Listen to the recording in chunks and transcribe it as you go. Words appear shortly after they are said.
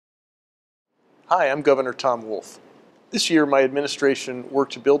Hi, I'm Governor Tom Wolf. This year, my administration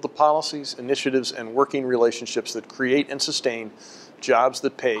worked to build the policies, initiatives, and working relationships that create and sustain jobs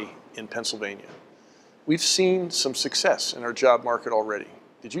that pay in Pennsylvania. We've seen some success in our job market already.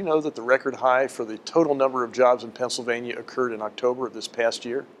 Did you know that the record high for the total number of jobs in Pennsylvania occurred in October of this past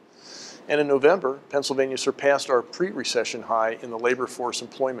year? And in November, Pennsylvania surpassed our pre-recession high in the labor force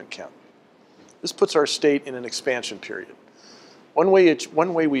employment count. This puts our state in an expansion period. One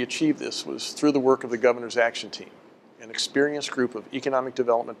way we achieved this was through the work of the Governor's Action Team, an experienced group of economic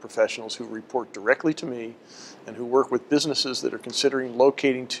development professionals who report directly to me and who work with businesses that are considering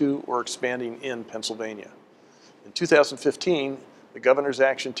locating to or expanding in Pennsylvania. In 2015, the Governor's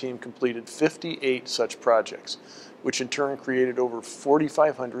Action Team completed 58 such projects, which in turn created over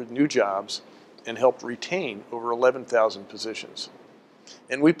 4,500 new jobs and helped retain over 11,000 positions.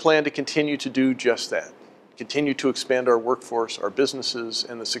 And we plan to continue to do just that. Continue to expand our workforce, our businesses,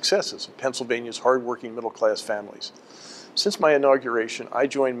 and the successes of Pennsylvania's hardworking middle-class families. Since my inauguration, I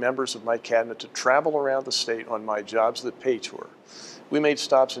joined members of my cabinet to travel around the state on my Jobs That Pay tour. We made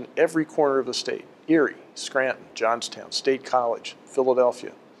stops in every corner of the state: Erie, Scranton, Johnstown, State College,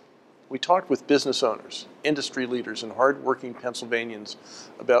 Philadelphia. We talked with business owners, industry leaders, and hardworking Pennsylvanians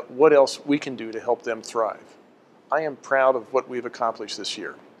about what else we can do to help them thrive. I am proud of what we've accomplished this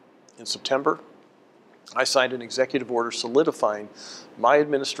year. In September, I signed an executive order solidifying my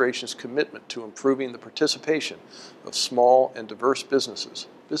administration's commitment to improving the participation of small and diverse businesses,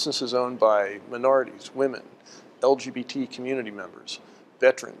 businesses owned by minorities, women, LGBT community members,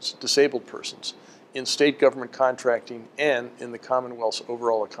 veterans, disabled persons, in state government contracting, and in the Commonwealth's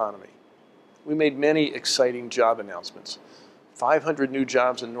overall economy. We made many exciting job announcements: 500 new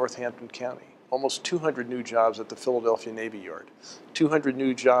jobs in Northampton County, almost 200 new jobs at the Philadelphia Navy Yard, 200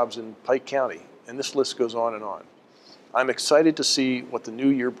 new jobs in Pike County, and this list goes on and on. I'm excited to see what the new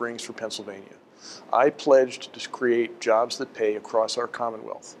year brings for Pennsylvania. I pledged to create jobs that pay across our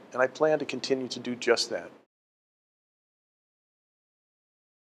Commonwealth, and I plan to continue to do just that.